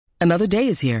Another day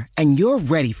is here, and you're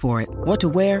ready for it. What to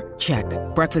wear? Check.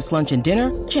 Breakfast, lunch, and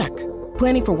dinner? Check.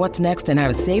 Planning for what's next and how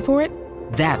to save for it?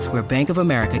 That's where Bank of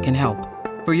America can help.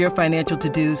 For your financial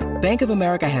to-dos, Bank of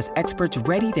America has experts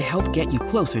ready to help get you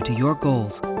closer to your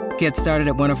goals. Get started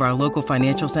at one of our local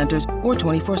financial centers or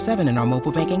 24/7 in our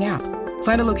mobile banking app.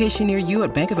 Find a location near you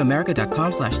at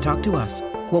bankofamerica.com/talktous.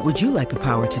 What would you like the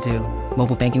power to do?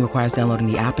 Mobile banking requires downloading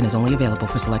the app and is only available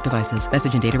for select devices.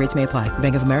 Message and data rates may apply.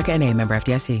 Bank of America N.A., member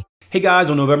FDIC. Hey guys,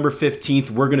 on November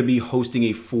 15th, we're going to be hosting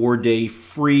a 4-day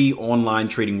free online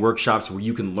trading workshops where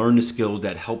you can learn the skills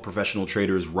that help professional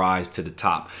traders rise to the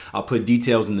top. I'll put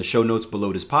details in the show notes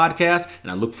below this podcast, and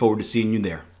I look forward to seeing you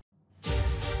there.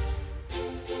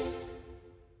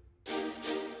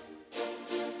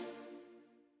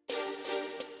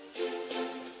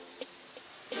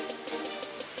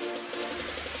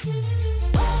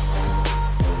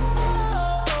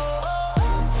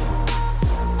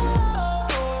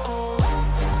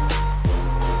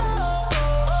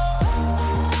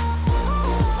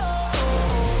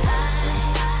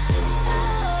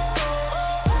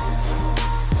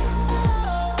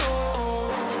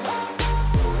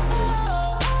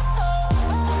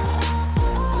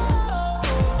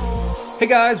 Hey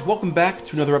guys, welcome back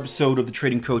to another episode of the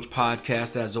Trading Coach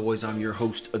Podcast. As always, I'm your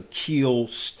host, Akil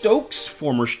Stokes,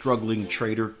 former struggling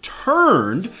trader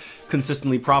turned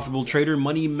consistently profitable trader,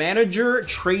 money manager,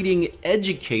 trading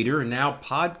educator, and now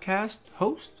podcast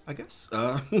host, I guess.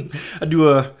 I do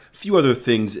a few other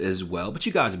things as well, but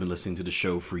you guys have been listening to the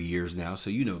show for years now, so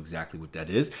you know exactly what that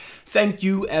is. Thank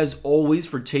you, as always,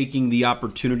 for taking the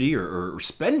opportunity or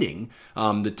spending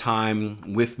the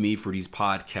time with me for these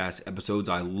podcast episodes.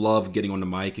 I love getting on the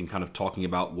mic and kind of talking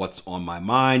about what's on my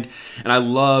mind, and I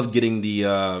love getting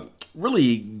the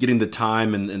really getting the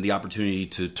time and the opportunity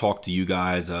to talk to you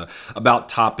guys about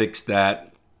topics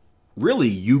that really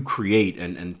you create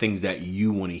and things that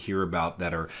you want to hear about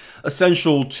that are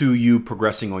essential to you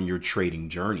progressing on your trading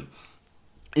journey.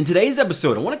 In today's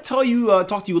episode, I want to talk to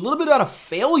you a little bit about a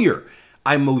failure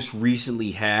I most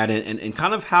recently had and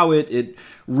kind of how it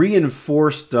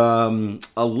reinforced a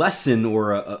lesson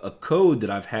or a code that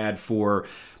I've had for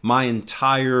my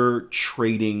entire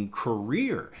trading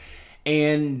career.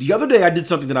 And the other day I did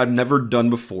something that I've never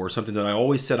done before, something that I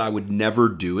always said I would never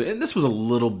do. And this was a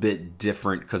little bit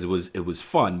different because it was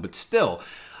fun, but still,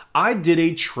 I did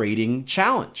a trading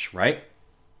challenge, right?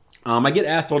 I get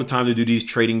asked all the time to do these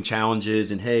trading challenges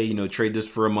and, hey, trade this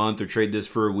for a month or trade this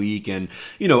for a week. And,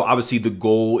 obviously the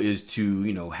goal is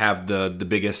to, have the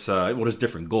biggest, there's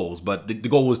different goals, but the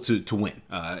goal is to win.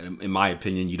 In my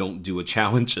opinion, you don't do a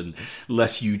challenge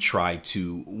unless you try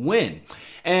to win.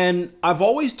 And I've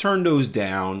always turned those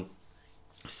down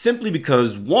simply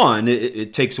because, one,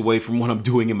 it takes away from what I'm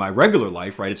doing in my regular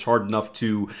life, right? It's hard enough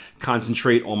to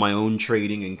concentrate on my own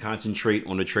trading and concentrate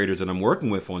on the traders that I'm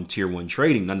working with on Tier 1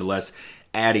 trading. Nonetheless,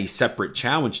 add a separate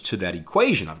challenge to that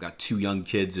equation. I've got 2 young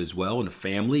kids as well and a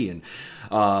family and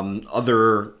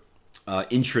other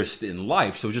interest in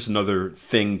life. So just another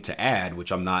thing to add,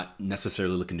 which I'm not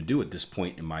necessarily looking to do at this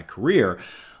point in my career.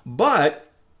 But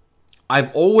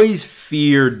I've always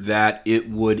feared that it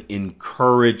would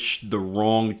encourage the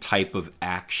wrong type of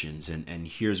actions. And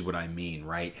here's what I mean,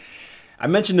 right? I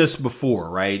mentioned this before,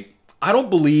 right? I don't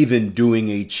believe in doing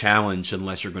a challenge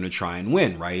unless you're going to try and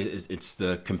win, right? It's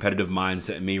the competitive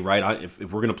mindset in me, right? If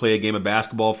we're going to play a game of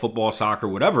basketball, football, soccer,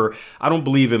 whatever, I don't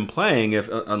believe in playing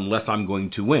unless I'm going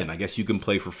to win. I guess you can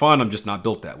play for fun. I'm just not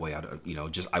built that way.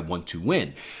 I want to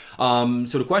win.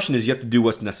 So the question is, you have to do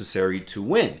what's necessary to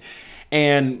win.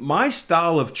 And my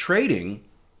style of trading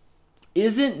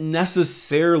isn't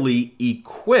necessarily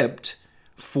equipped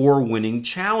for winning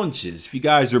challenges. If you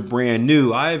guys are brand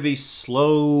new, I have a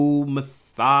slow,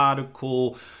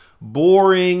 methodical,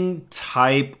 boring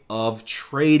type of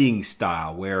trading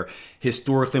style where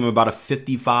historically I'm about a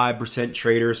 55%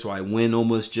 trader, so I win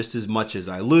almost just as much as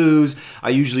I lose.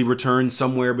 I usually return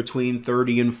somewhere between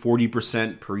 30 and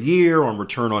 40% per year on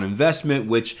return on investment,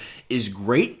 which is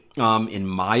great. In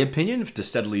my opinion, to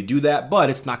steadily do that, but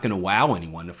it's not going to wow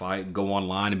anyone. If I go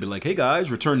online and be like, hey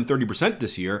guys, returned 30%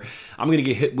 this year, I'm going to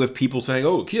get hit with people saying,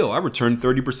 oh, Akil, I returned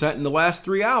 30% in the last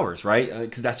 3 hours, right?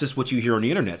 Because that's just what you hear on the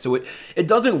internet. So it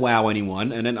doesn't wow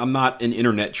anyone. And then I'm not an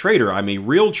internet trader. I'm a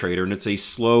real trader, and it's a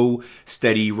slow,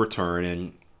 steady return.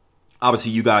 And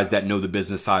Obviously, you guys that know the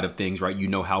business side of things, right? You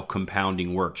know how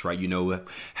compounding works, right? You know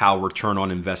how return on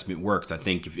investment works. I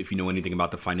think if you know anything about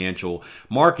the financial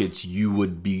markets, you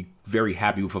would be very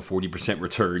happy with a 40%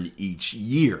 return each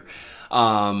year.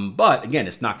 But again,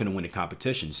 it's not going to win a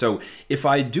competition. So if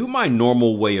I do my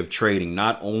normal way of trading,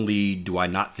 not only do I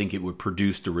not think it would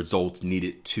produce the results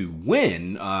needed to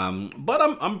win, but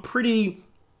I'm pretty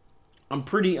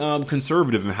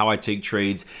conservative in how I take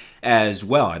trades as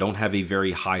well. I don't have a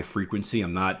very high frequency.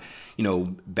 I'm not,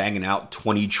 banging out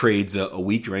 20 trades a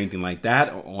week or anything like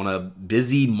that. On a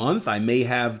busy month, I may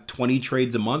have 20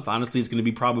 trades a month. Honestly, it's going to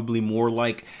be probably more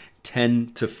like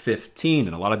 10 to 15.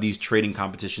 And a lot of these trading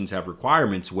competitions have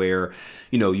requirements where,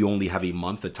 you only have a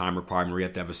month, a time requirement where you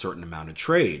have to have a certain amount of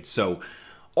trades. So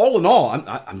all in all,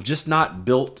 I'm just not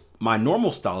built, my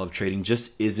normal style of trading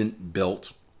just isn't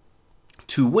built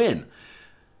to win.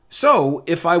 So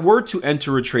if I were to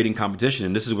enter a trading competition,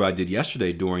 and this is what I did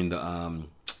yesterday during the,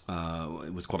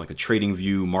 it was called like a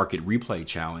TradingView Market Replay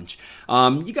Challenge,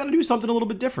 you got to do something a little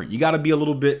bit different. You got to be a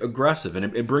little bit aggressive.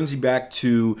 And it brings you back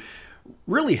to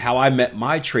really how I met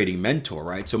my trading mentor,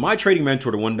 right? So my trading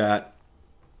mentor, the one that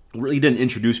really didn't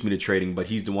introduce me to trading, but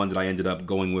he's the one that I ended up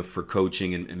going with for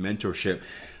coaching and mentorship.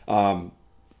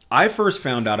 I first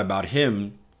found out about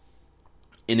him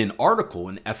in an article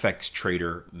in FX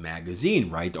Trader magazine,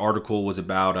 right? The article was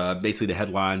about, basically the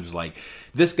headline was like,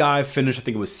 this guy finished, I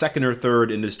think it was second or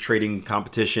third in this trading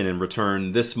competition and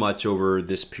returned this much over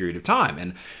this period of time.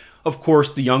 And of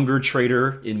course, the younger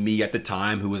trader in me at the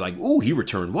time who was like, ooh, he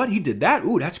returned what? He did that?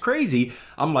 Ooh, that's crazy.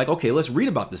 I'm like, okay, let's read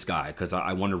about this guy because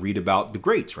I want to read about the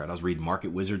greats, right? I was reading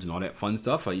Market Wizards and all that fun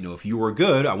stuff. If you were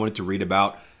good, I wanted to read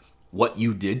about what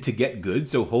you did to get good.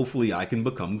 So hopefully I can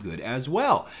become good as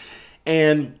well.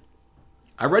 And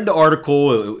I read the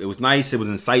article. It was nice. It was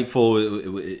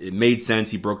insightful. It made sense.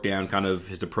 He broke down kind of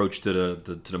his approach to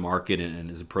the market and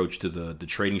his approach to the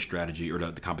trading strategy or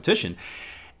the competition.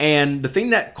 And the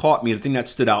thing that caught me, the thing that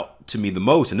stood out to me the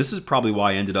most, and this is probably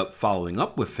why I ended up following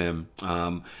up with him,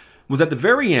 was at the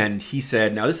very end. He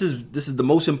said, "Now this is the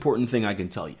most important thing I can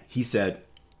tell you." He said,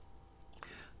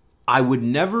 "I would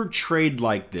never trade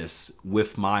like this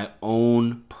with my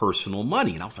own personal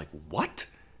money." And I was like, "What?"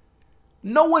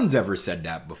 No one's ever said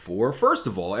that before. First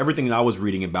of all, everything that I was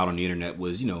reading about on the internet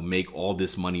was, make all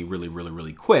this money really, really,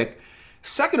 really quick.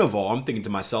 Second of all, I'm thinking to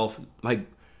myself, like,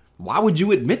 why would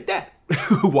you admit that?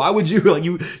 Why would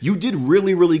you, you did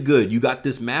really, really good. You got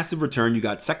this massive return. You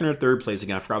got second or third place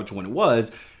again. I forgot which one it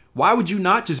was. Why would you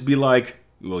not just be like,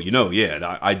 well,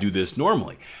 yeah, I do this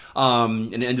normally.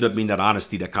 And it ended up being that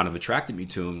honesty that kind of attracted me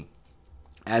to him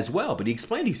as well. But he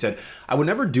explained, he said, I would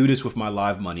never do this with my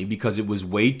live money because it was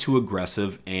way too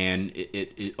aggressive and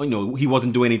he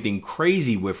wasn't doing anything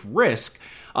crazy with risk,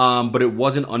 but it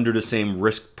wasn't under the same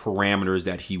risk parameters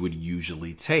that he would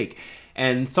usually take.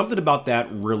 And something about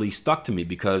that really stuck to me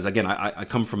because, again, I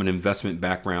come from an investment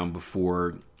background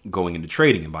before going into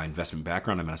trading. And by investment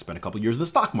background, I spent a couple of years in the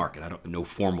stock market. I don't no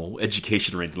formal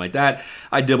education or anything like that.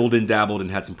 I dibbled and dabbled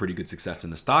and had some pretty good success in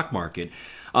the stock market.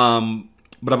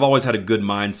 But I've always had a good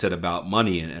mindset about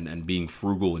money and being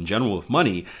frugal in general with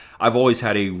money. I've always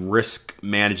had a risk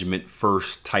management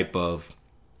first type of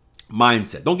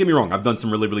mindset. Don't get me wrong. I've done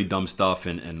some really, really dumb stuff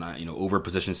and over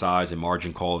position size and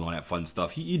margin call and all that fun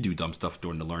stuff. You do dumb stuff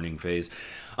during the learning phase.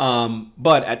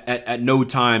 But at no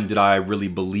time did I really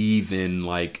believe in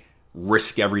like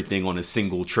risk everything on a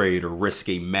single trade or risk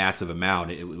a massive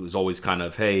amount. It was always kind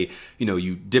of, hey,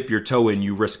 you dip your toe in,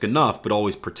 you risk enough, but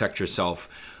always protect yourself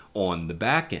on the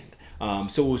back end.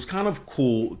 So it was kind of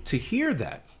cool to hear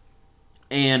that.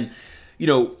 And,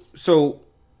 so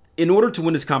in order to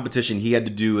win this competition, he had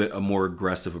to do a more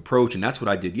aggressive approach. And that's what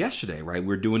I did yesterday, right?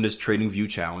 We're doing this TradingView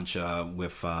challenge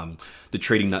with the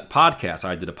Trading Nut podcast.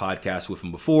 I did a podcast with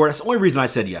him before. That's the only reason I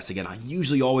said yes. Again, I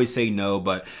usually always say no,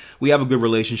 but we have a good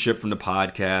relationship from the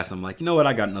podcast. I'm like, you know what?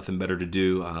 I got nothing better to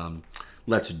do.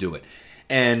 Let's do it.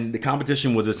 And the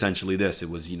competition was essentially this. It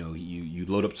was, you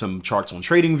load up some charts on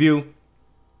TradingView.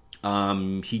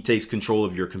 He takes control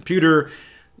of your computer,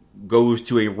 goes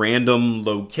to a random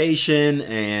location,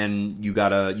 and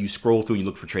you scroll through and you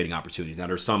look for trading opportunities. Now,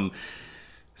 there's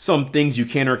some things you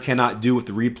can or cannot do with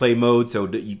the replay mode.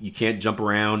 So you can't jump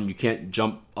around. You can't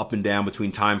jump up and down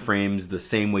between time frames the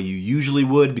same way you usually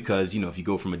would because, if you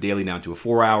go from a daily down to a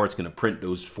 4 hour, it's going to print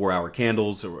those 4 hour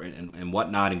candles and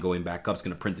whatnot. And going back up, it's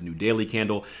going to print the new daily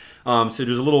candle. So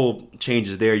there's a little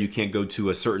changes there. You can't go to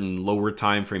a certain lower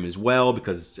time frame as well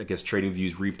because I guess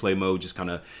TradingView's replay mode just kind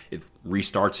of it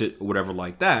restarts it or whatever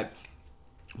like that.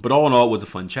 But all in all, it was a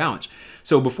fun challenge.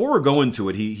 So before we're going to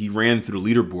it, he ran through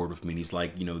the leaderboard with me. And he's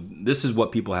like, this is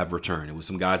what people have returned. It was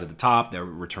some guys at the top that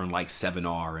returned like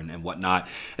 7R and whatnot.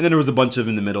 And then there was a bunch of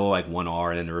in the middle, like 1R,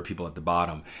 and then there were people at the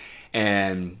bottom.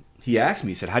 And he asked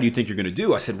me, he said, how do you think you're going to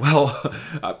do? I said, well,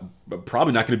 I'm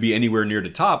probably not going to be anywhere near the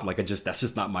top. That's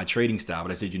just not my trading style.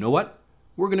 But I said, you know what?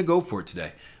 We're going to go for it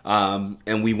today.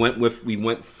 And we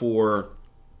went for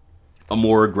a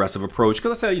more aggressive approach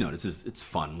because I said, it's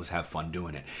fun. Let's have fun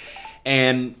doing it.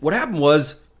 And what happened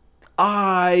was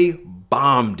I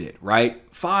bombed it, right?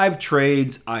 5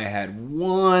 trades. I had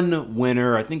 1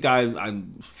 winner. I think I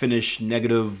finished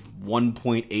negative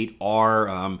 1.8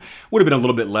 R. Would have been a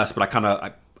little bit less, but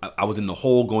I was in the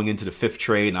hole going into the 5th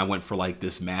trade, and I went for like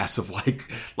this massive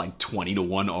like 20 to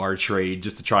 1 R trade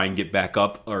just to try and get back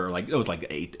up, or like it was like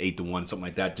 8 to 1, something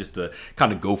like that, just to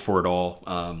kind of go for it all.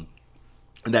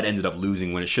 And that ended up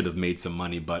losing when it should have made some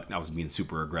money, but I was being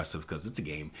super aggressive because it's a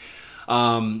game.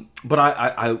 But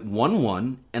I won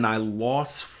 1 and I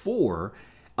lost 4,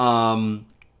 and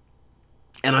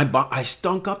I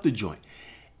stunk up the joint.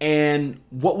 And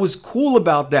what was cool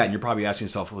about that, and you're probably asking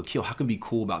yourself, well, Akil, how can it be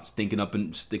cool about stinking up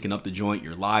the joint?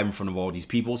 You're live in front of all these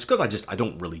people. It's because I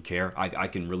don't really care. I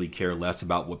can really care less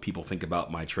about what people think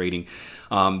about my trading.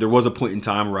 There was a point in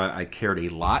time where I cared a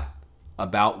lot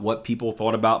about what people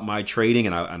thought about my trading,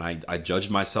 and I judged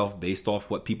myself based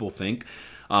off what people think.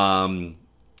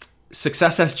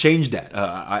 Success has changed that.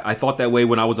 I thought that way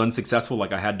when I was unsuccessful,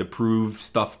 like I had to prove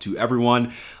stuff to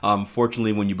everyone.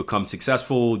 Fortunately, when you become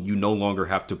successful, you no longer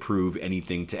have to prove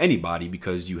anything to anybody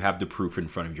because you have the proof in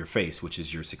front of your face, which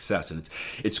is your success. And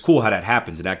it's cool how that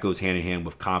happens. And that goes hand in hand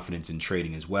with confidence in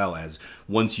trading as well. As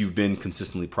once you've been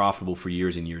consistently profitable for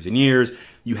years and years and years,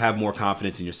 you have more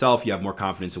confidence in yourself. You have more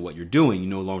confidence in what you're doing. You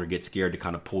no longer get scared to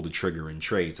kind of pull the trigger and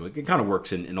trade. So it kind of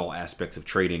works in all aspects of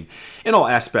trading, in all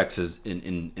aspects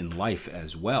in life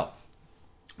as well.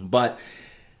 But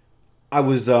I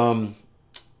was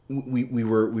we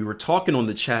were talking on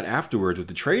the chat afterwards with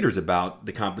the traders about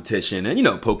the competition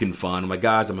and poking fun. I'm like,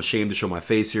 guys, I'm ashamed to show my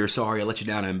face here. Sorry, I let you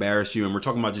down, I embarrassed you. And we're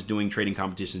talking about just doing trading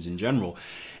competitions in general.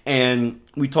 And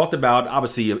we talked about,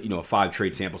 obviously, a 5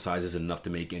 trade sample size isn't enough to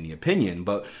make any opinion,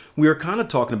 but we were kind of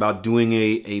talking about doing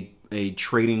a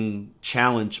trading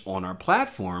challenge on our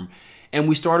platform, and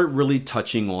we started really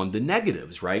touching on the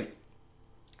negatives, right?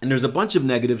 And there's a bunch of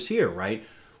negatives here, right?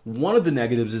 One of the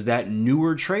negatives is that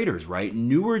newer traders, right?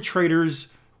 Newer traders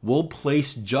will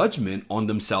place judgment on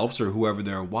themselves or whoever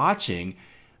they're watching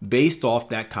based off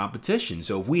that competition.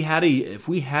 So if we had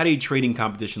a trading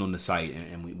competition on the site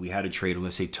and we had a trader,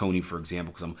 let's say Tony, for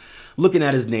example, because I'm looking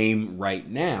at his name right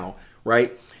now,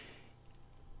 right?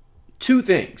 2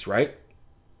 things, right?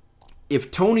 If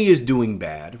Tony is doing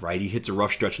bad, right, he hits a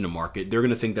rough stretch in the market, they're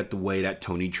going to think that the way that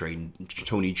Tony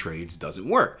trades doesn't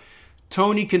work.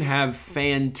 Tony can have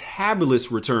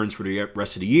fantabulous returns for the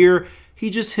rest of the year. He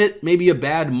just hit maybe a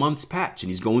bad month's patch and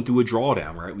he's going through a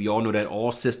drawdown, right? We all know that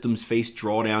all systems face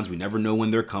drawdowns. We never know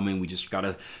when they're coming. We just got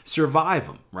to survive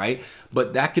them, right?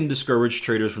 But that can discourage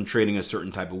traders from trading a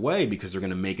certain type of way because they're going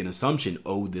to make an assumption,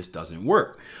 oh, this doesn't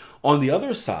work. On the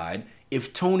other side,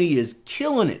 if Tony is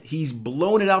killing it, he's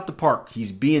blowing it out the park.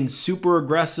 He's being super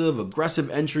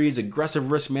aggressive entries, aggressive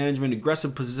risk management,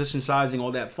 aggressive position sizing,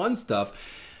 all that fun stuff.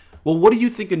 Well, what do you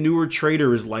think a newer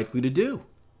trader is likely to do?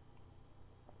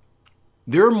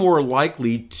 They're more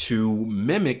likely to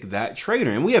mimic that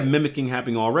trader. And we have mimicking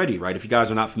happening already, right? If you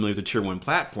guys are not familiar with the Tier 1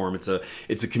 platform, it's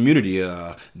a community,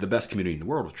 the best community in the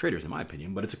world of traders, in my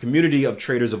opinion. But it's a community of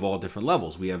traders of all different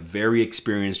levels. We have very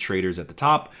experienced traders at the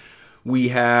top. We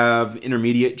have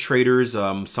intermediate traders,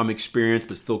 some experience,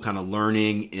 but still kind of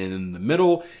learning in the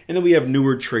middle. And then we have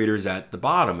newer traders at the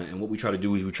bottom. And what we try to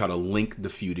do is we try to link the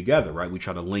few together, right? We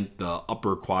try to link the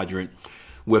upper quadrant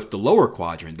with the lower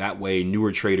quadrant. That way,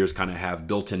 newer traders kind of have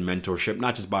built-in mentorship,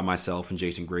 not just by myself and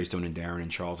Jason Greystone and Darren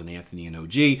and Charles and Anthony and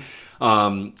OG,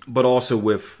 but also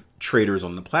with traders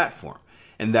on the platform.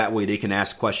 And that way they can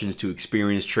ask questions to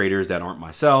experienced traders that aren't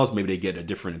myself. Maybe they get a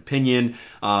different opinion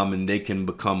and they can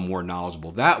become more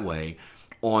knowledgeable that way.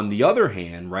 On the other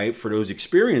hand, right, for those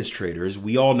experienced traders,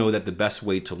 we all know that the best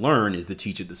way to learn is to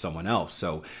teach it to someone else.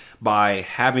 So by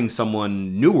having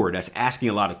someone newer that's asking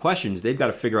a lot of questions, they've got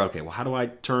to figure out, okay, well, how do I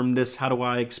term this? How do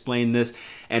I explain this?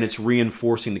 And it's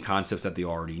reinforcing the concepts that they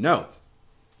already know.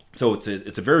 So it's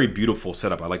a very beautiful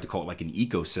setup. I like to call it like an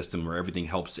ecosystem where everything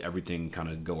helps everything kind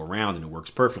of go around and it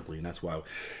works perfectly. And that's why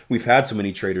we've had so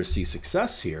many traders see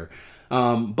success here.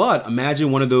 But imagine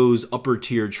one of those upper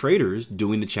tier traders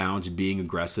doing the challenge, being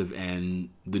aggressive, and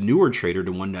the newer trader,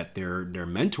 the one that they're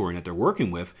mentoring, that they're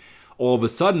working with, all of a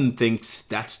sudden thinks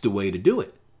that's the way to do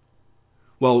it.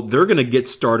 well, they're going to get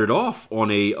started off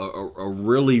on a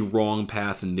really wrong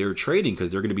path in their trading because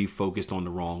they're going to be focused on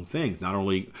the wrong things. Not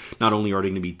only are they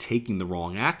going to be taking the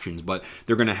wrong actions, but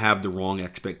they're going to have the wrong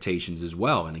expectations as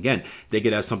well. And again, they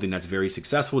could have something that's very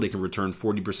successful. They can return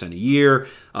 40% a year,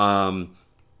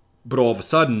 but all of a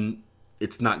sudden,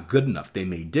 it's not good enough. They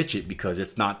may ditch it because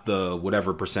it's not the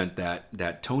whatever percent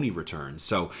that Tony returns.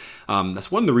 So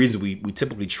that's one of the reasons we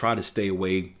typically try to stay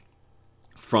away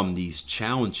from these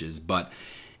challenges. But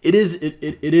it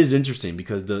is interesting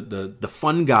because the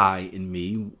fun guy in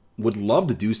me would love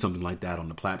to do something like that on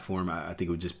the platform. I think it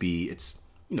would just be,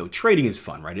 trading is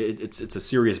fun, right? It's a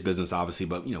serious business, obviously,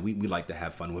 but we like to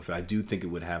have fun with it. I do think it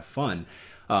would have fun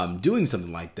doing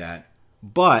something like that.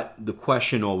 But the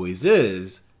question always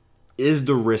is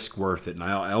the risk worth it? And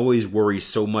I always worry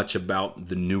so much about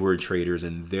the newer traders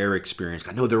and their experience.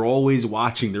 I know they're always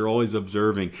watching, they're always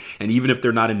observing. And even if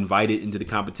they're not invited into the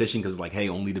competition because it's like, hey,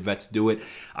 only the vets do it,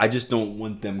 I just don't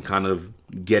want them kind of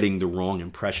getting the wrong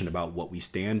impression about what we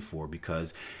stand for,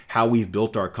 because how we've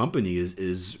built our company is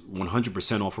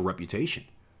 100% off of reputation.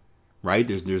 Right?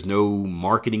 There's no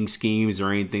marketing schemes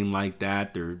or anything like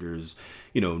that. There's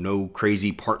no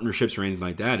crazy partnerships or anything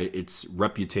like that. It's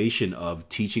reputation of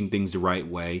teaching things the right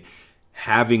way,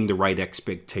 having the right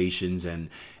expectations,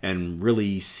 and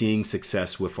really seeing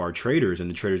success with our traders and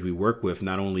the traders we work with.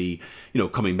 Not only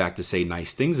coming back to say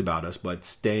nice things about us, but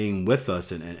staying with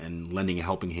us and lending a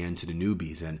helping hand to the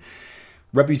newbies. And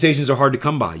reputations are hard to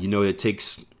come by. It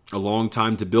takes a long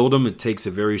time to build them. It takes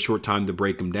a very short time to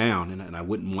break them down. And I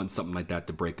wouldn't want something like that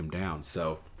to break them down.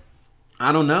 So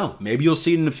I don't know. Maybe you'll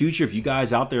see it in the future. If you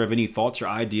guys out there have any thoughts or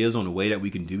ideas on a way that we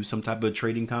can do some type of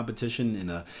trading competition in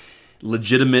a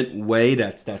legitimate way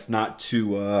that's not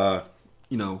too, I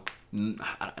don't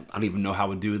even know how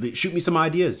to do it. Shoot me some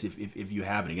ideas if you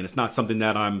have any. And it's not something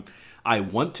that I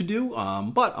want to do,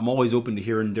 but I'm always open to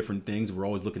hearing different things. We're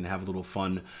always looking to have a little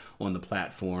fun on the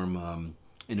platform.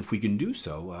 And if we can do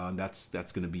so, that's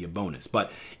going to be a bonus.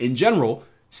 But in general,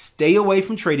 stay away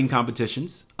from trading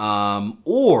competitions.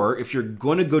 Or if you're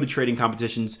going to go to trading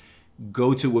competitions,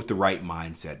 go to it with the right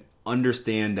mindset.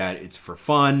 Understand that it's for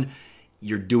fun.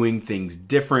 You're doing things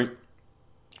different,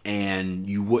 and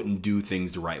you wouldn't do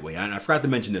things the right way. And I forgot to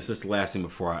mention this. This is the last thing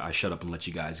before I shut up and let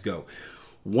you guys go.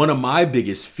 One of my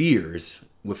biggest fears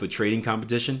with a trading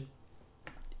competition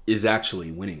is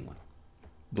actually winning one.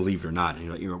 Believe it or not.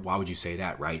 And you're like, why would you say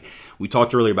that, right? We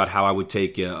talked earlier about how I would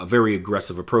take a very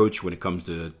aggressive approach when it comes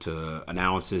to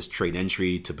analysis, trade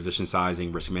entry, to position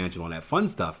sizing, risk management, all that fun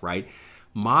stuff, right?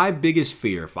 My biggest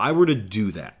fear, if I were to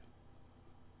do that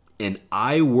and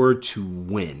I were to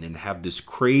win and have this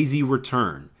crazy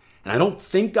return, and I don't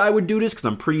think I would do this because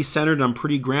I'm pretty centered and I'm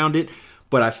pretty grounded,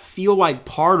 but I feel like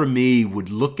part of me would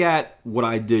look at what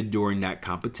I did during that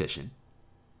competition,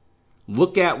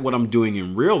 look at what I'm doing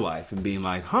in real life and being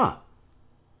like,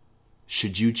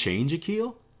 should you change,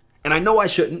 Akil? And I know I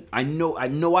shouldn't. I know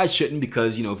I shouldn't,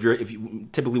 because if you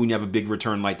typically when you have a big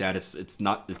return like that, it's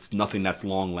nothing that's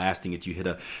long lasting. It's you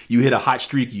hit a hot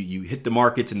streak, you hit the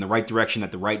markets in the right direction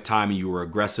at the right time, and you were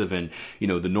aggressive, and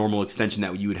the normal extension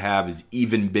that you would have is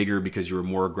even bigger because you were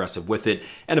more aggressive with it,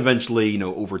 and eventually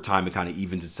over time it kind of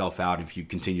evens itself out. If you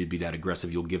continue to be that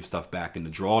aggressive, you'll give stuff back in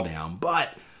the drawdown.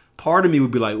 But part of me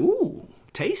would be like, ooh,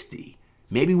 tasty.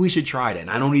 Maybe we should try that. And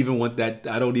I don't even want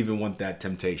that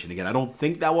temptation. Again, I don't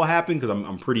think that will happen because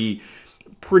I'm pretty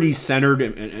centered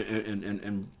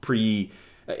and pretty,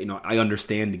 I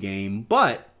understand the game.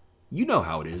 But you know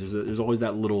how it is. There's always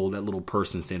that little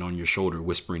person standing on your shoulder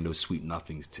whispering those sweet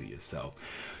nothings to you. So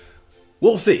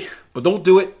we'll see. But don't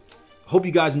do it. Hope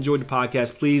you guys enjoyed the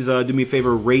podcast. Please do me a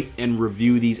favor, rate and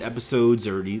review these episodes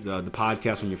or the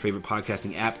podcast on your favorite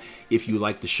podcasting app. If you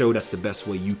like the show, that's the best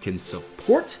way you can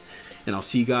support. And I'll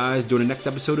see you guys during the next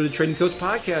episode of the Trading Coach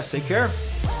Podcast. Take care.